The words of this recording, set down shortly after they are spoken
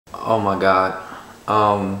Oh my god.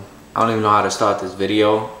 I don't even know how to start this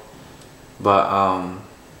video, but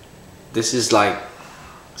this is like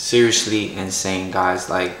seriously insane, guys.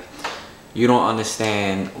 Like, you don't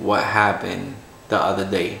understand what happened the other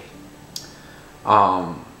day.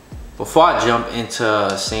 Before I jump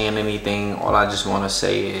into saying anything, all I just want to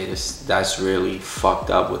say is that's really fucked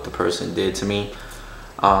up what the person did to me.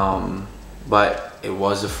 But it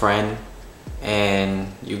was a friend, and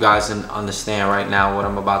you guys can understand right now what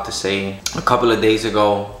I'm about to say. A couple of days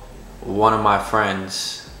ago, one of my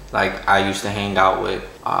friends, like I used to hang out with,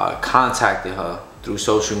 contacted her through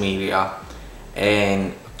social media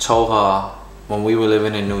and told her when we were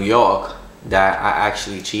living in New York that I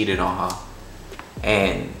actually cheated on her.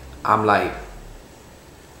 And I'm like,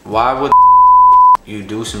 why would you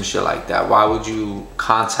do some shit like that? Why would you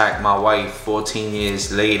contact my wife 14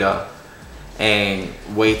 years later and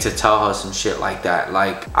wait to tell her some shit like that?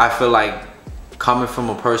 Like, I feel like coming from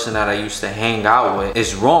a person that I used to hang out with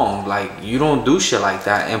is wrong. Like, you don't do shit like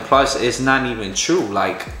that. And plus, it's not even true.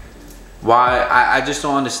 Like, why? I just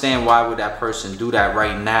don't understand why would that person do that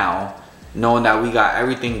right now, knowing that we got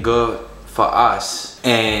everything good for us,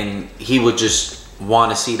 and he would just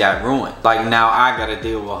want to see that ruined. Like, now I gotta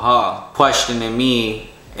deal with her questioning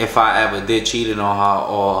me if I ever did cheated on her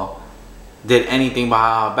or did anything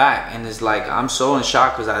behind her back. And it's like, I'm so in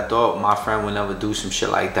shock because I thought my friend would never do some shit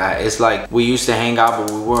like that. It's like, we used to hang out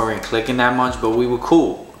but we weren't clicking that much, but we were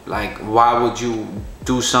cool. Like, why would you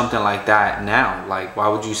do something like that now? Like, why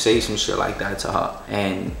would you say some shit like that to her?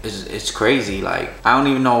 And it's crazy. Like, I don't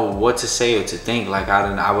even know what to say or to think. Like,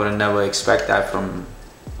 I would have never expect that from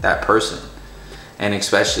that person. And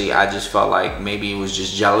especially, I just felt like maybe it was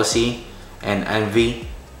just jealousy and envy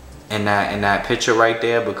in that picture right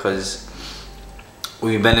there, because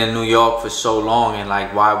we've been in New York for so long, and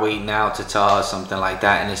like, why wait now to tell her something like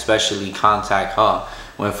that, and especially contact her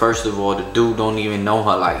when first of all the dude don't even know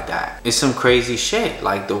her like that. It's some crazy shit.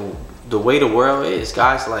 Like, the way the world is,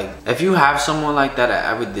 guys. Like, if you have someone like that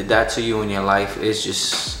ever did that to you in your life, it's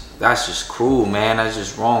just, that's just cruel, man. That's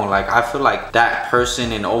just wrong. Like, I feel like that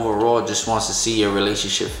person and overall just wants to see your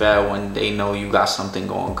relationship fail when they know you got something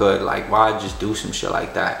going good. Like, why just do some shit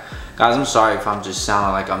like that? Guys, I'm sorry if I'm just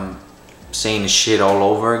sounding like I'm saying the shit all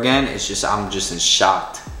over again. It's just, I'm just in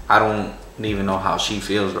shock. I don't even know how she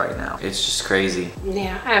feels right now. It's just crazy.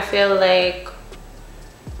 Yeah, I feel like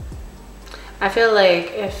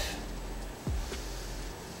if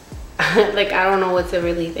like, I don't know what to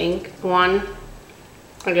really think. One,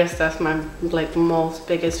 I guess that's my like most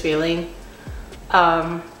biggest feeling,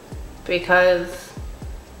 because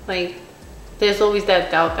like, there's always that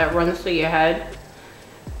doubt that runs through your head,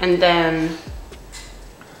 and then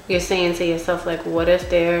you're saying to yourself, like, what if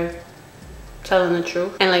they're telling the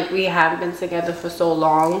truth? And like, we have been together for so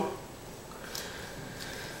long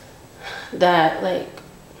that like,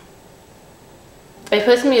 it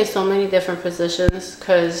puts me in so many different positions,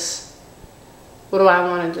 because what do I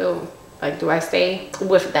want to do? Like, do I stay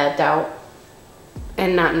with that doubt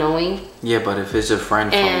and not knowing? Yeah, but if it's a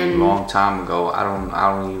friend from a long time ago, I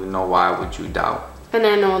don't even know why would you doubt. And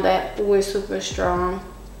I know that we're super strong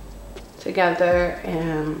together,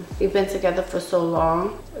 and we've been together for so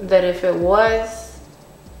long, that if it was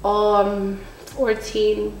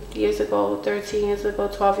 14 years ago, 13 years ago,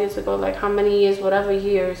 12 years ago, like how many years, whatever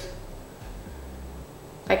years,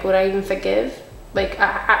 like, would I even forgive? Like,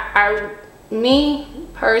 me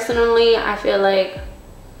personally, I feel like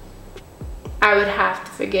I would have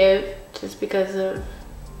to forgive, just because of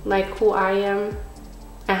like who I am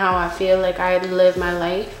and how I feel like I live my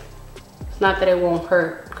life. It's not that it won't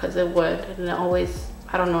hurt, because it would, and it always,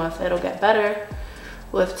 I don't know if it'll get better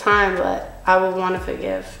with time, but I would want to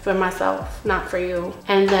forgive for myself, not for you.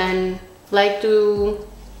 And then like, do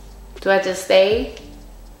I just stay?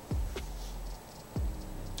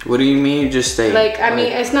 What do you mean you just stay? Like, I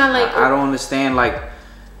mean, it's not like, I don't understand, like,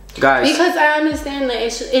 guys. Because I understand that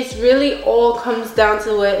it's really all comes down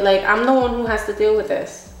to it. Like, I'm the one who has to deal with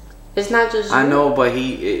this. It's not just you. I know, but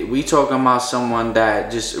we talking about someone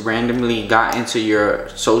that just randomly got into your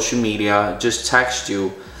social media, just text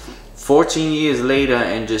you 14 years later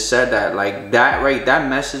and just said that. Like, that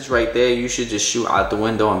message right there, you should just shoot out the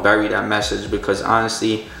window and bury that message, because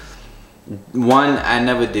honestly, one, I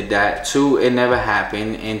never did that. Two, it never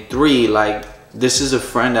happened. And three, like, this is a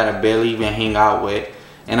friend that I barely even hang out with,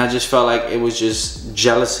 and I just felt like it was just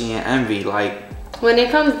jealousy and envy. Like, when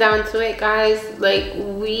it comes down to it, guys, like,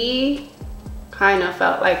 we kind of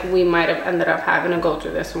felt like we might have ended up having to go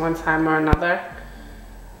through this one time or another,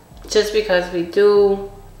 just because we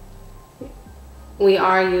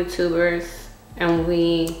are YouTubers and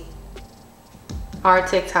we are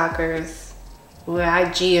TikTokers, we're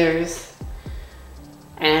IGers.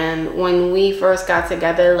 And when we first got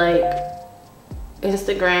together, like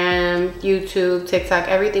Instagram, YouTube, TikTok,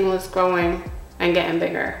 everything was growing and getting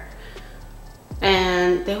bigger.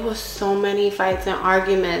 And there was so many fights and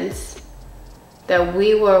arguments that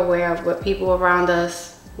we were aware of with people around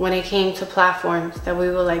us when it came to platforms, that we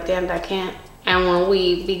were like, damn, that can't. And when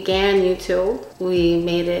we began YouTube, we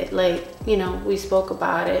made it like, you know, we spoke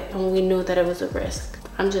about it and we knew that it was a risk.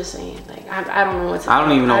 I'm just saying, like, I don't know what to I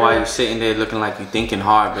don't even know why you're sitting there looking like you're thinking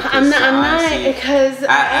hard. Because I'm not, because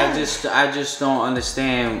I just don't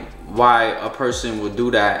understand why a person would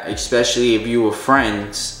do that, especially if you were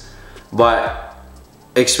friends. But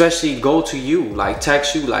especially go to you, like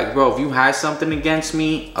text you, like, bro, if you had something against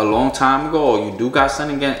me a long time ago, or you do got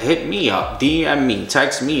something against, hit me up, DM me,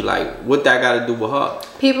 text me, like, what that got to do with her?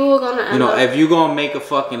 People were gonna end up, if you gonna make a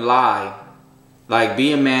fucking lie, like,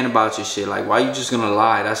 be a man about your shit. Like, why you just gonna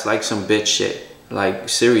lie? That's like some bitch shit. Like,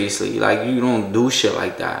 seriously, like, you don't do shit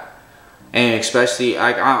like that. And especially,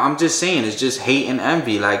 like, I'm just saying, it's just hate and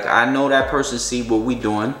envy. Like, I know that person see what we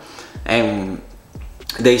doing, and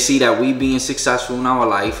they see that we being successful in our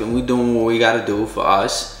life, and we doing what we gotta do for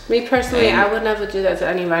us. Me personally, I would never do that to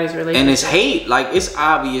anybody's relationship. And it's hate. Like, it's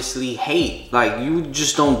obviously hate. Like, you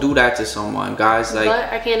just don't do that to someone, guys. Like,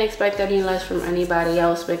 but I can't expect any less from anybody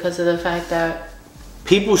else because of the fact that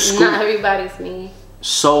people scoop not everybody's me.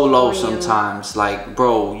 So low sometimes. Like,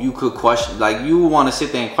 bro, you could question, like, you want to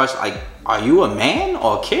sit there and question, like, are you a man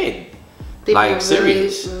or a kid? People like,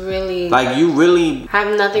 serious. Really, like, you really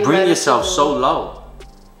have nothing. Bring yourself so low.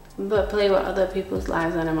 But play with other people's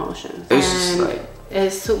lives and emotions. It's and just like,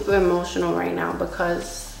 it's super emotional right now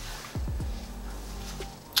because,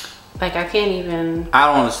 like, I can't even. I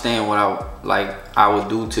don't understand what I would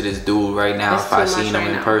do to this dude right now if I seen him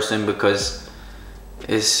in person, because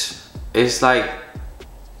it's like,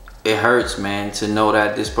 it hurts, man, to know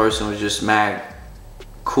that this person was just mad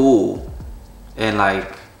cool, and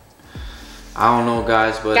like, I don't know,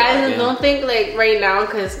 guys, but guys, don't think like right now,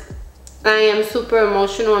 because I am super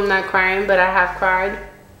emotional. I'm not crying, but I have cried.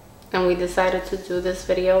 And we decided to do this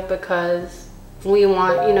video because we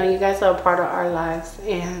want, you know, you guys are a part of our lives,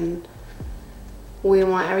 and we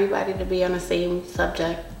want everybody to be on the same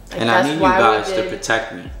subject. Like, and I need you guys to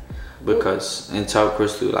protect me, because, and tell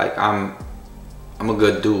Crystal, like, I'm a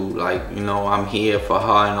good dude. Like, you know, I'm here for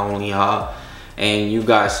her and only her. And you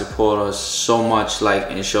guys support us so much, like,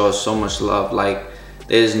 and show us so much love. Like,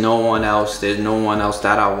 there's no one else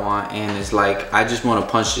that I want. And it's like, I just want to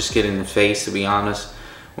punch this kid in the face, to be honest,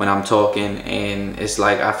 when I'm talking. And it's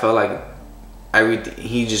like, I felt like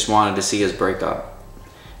he just wanted to see us break up.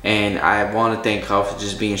 And I want to thank her for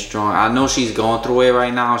just being strong. I know she's going through it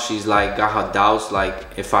right now. She's like, got her doubts,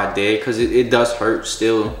 like, if I did, because it does hurt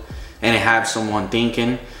still, and it has someone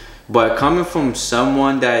thinking. But coming from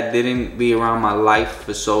someone that didn't be around my life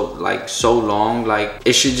for so long, like,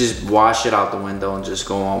 it should just wash it out the window and just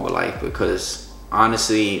go on with life. Because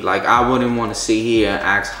honestly, like, I wouldn't want to sit here and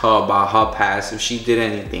ask her about her past if she did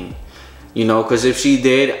anything, you know. Because if she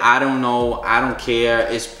did, I don't know, I don't care.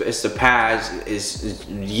 It's the past. It's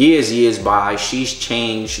years by. She's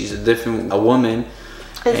changed. She's a woman.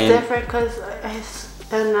 It's different because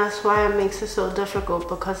and that's why it makes it so difficult,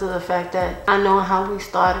 because of the fact that I know how we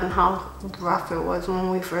started and how rough it was when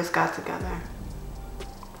we first got together.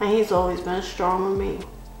 And he's always been strong with me.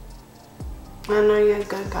 I know you're a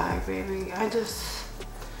good guy, baby.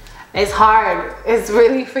 It's hard. It's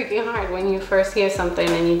really freaking hard when you first hear something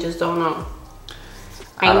and you just don't know.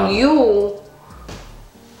 And I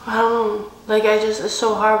don't know. Like, it's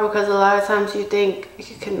so hard because a lot of times you think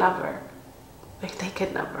you could never. Like, they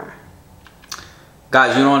could never.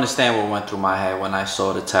 Guys, you don't understand what went through my head when I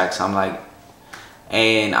saw the text. I'm like,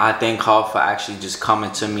 and I thank her for actually just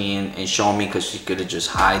coming to me and showing me, because she could have just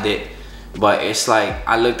hide it. But it's like,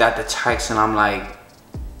 I looked at the text and I'm like,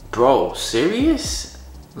 bro, serious?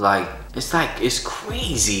 Like, it's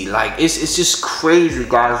crazy. Like, it's just crazy,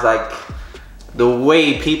 guys. Like, the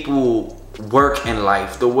way people work in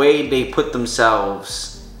life, the way they put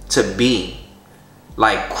themselves to be.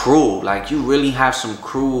 Like, cruel. Like, you really have some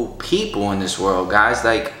cruel people in this world, guys.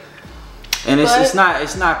 Like, and it's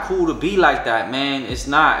not cool to be like that, man. It's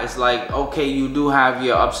not. It's like, okay, you do have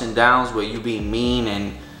your ups and downs where you be mean,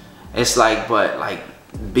 and it's like, but like,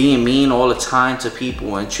 being mean all the time to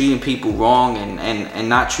people and treating people wrong and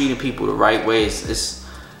not treating people the right way is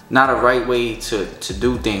not a right way to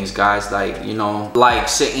do things, guys. Like, you know, like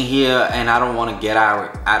sitting here, and I don't want to get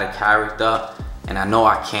out of character, and I know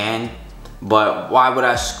I can. But why would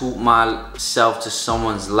I scoop myself to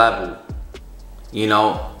someone's level, you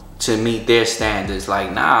know, to meet their standards?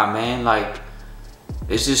 Like, nah, man, like,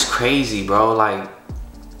 it's just crazy, bro. Like,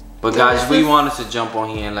 but guys, we wanted to jump on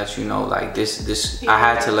here and let you know, like, this I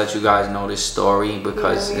had to let you guys know this story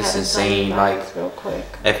because it's insane. Like, real quick.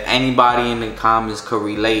 If anybody in the comments could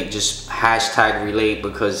relate, just hashtag relate,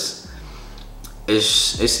 because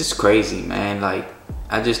it's just crazy, man. Like,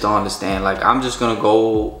 I just don't understand. Like, I'm just gonna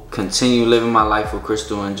go continue living my life with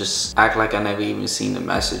Crystal and just act like I never even seen the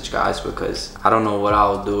message, guys, because I don't know what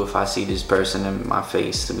I'll do if I see this person in my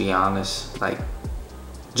face, to be honest. Like,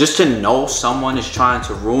 just to know someone is trying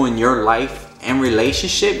to ruin your life and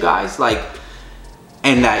relationship, guys, like,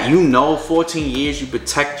 and that, you know, 14 years you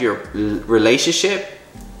protect your relationship,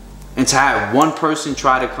 and to have one person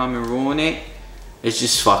try to come and ruin it, it's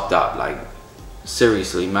just fucked up. Like,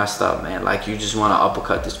 seriously messed up, man. Like, you just want to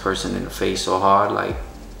uppercut this person in the face so hard. Like,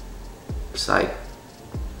 it's like,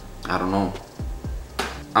 I don't know.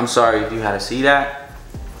 I'm sorry if you had to see that.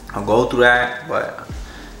 I'll go through that, but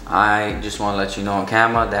I just want to let you know on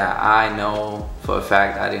camera that I know for a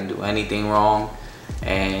fact I didn't do anything wrong,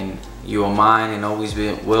 and you are mine and always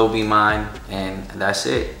will be mine, and that's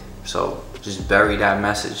it. So just bury that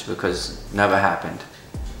message because it never happened.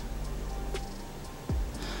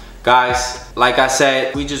 Guys, like I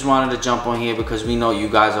said, we just wanted to jump on here because we know you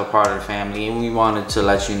guys are part of the family, and we wanted to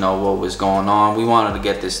let you know what was going on. We wanted to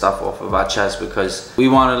get this stuff off of our chest because we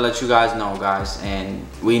wanted to let you guys know, guys, and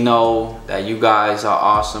we know that you guys are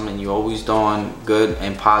awesome and you're always doing good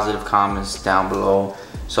and positive comments down below.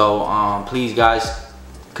 So please, guys,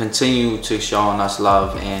 continue to showing us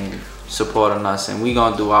love and supporting us, and we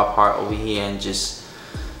gonna do our part over here and just,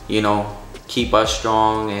 you know, keep us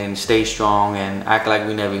strong and stay strong and act like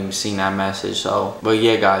we never even seen that message. So, but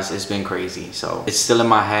yeah, guys, it's been crazy. So it's still in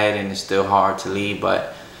my head and it's still hard to leave,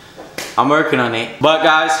 but I'm working on it. But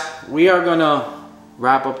guys, we are gonna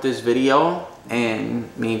wrap up this video, and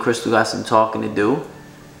me and Crystal got some talking to do.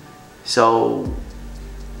 So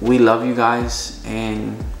we love you guys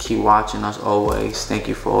and keep watching us always. Thank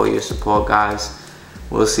you for all your support, guys.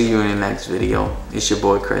 We'll see you in the next video. It's your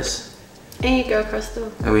boy Chris. And your girl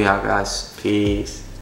Crystal. And we out, guys. Peace.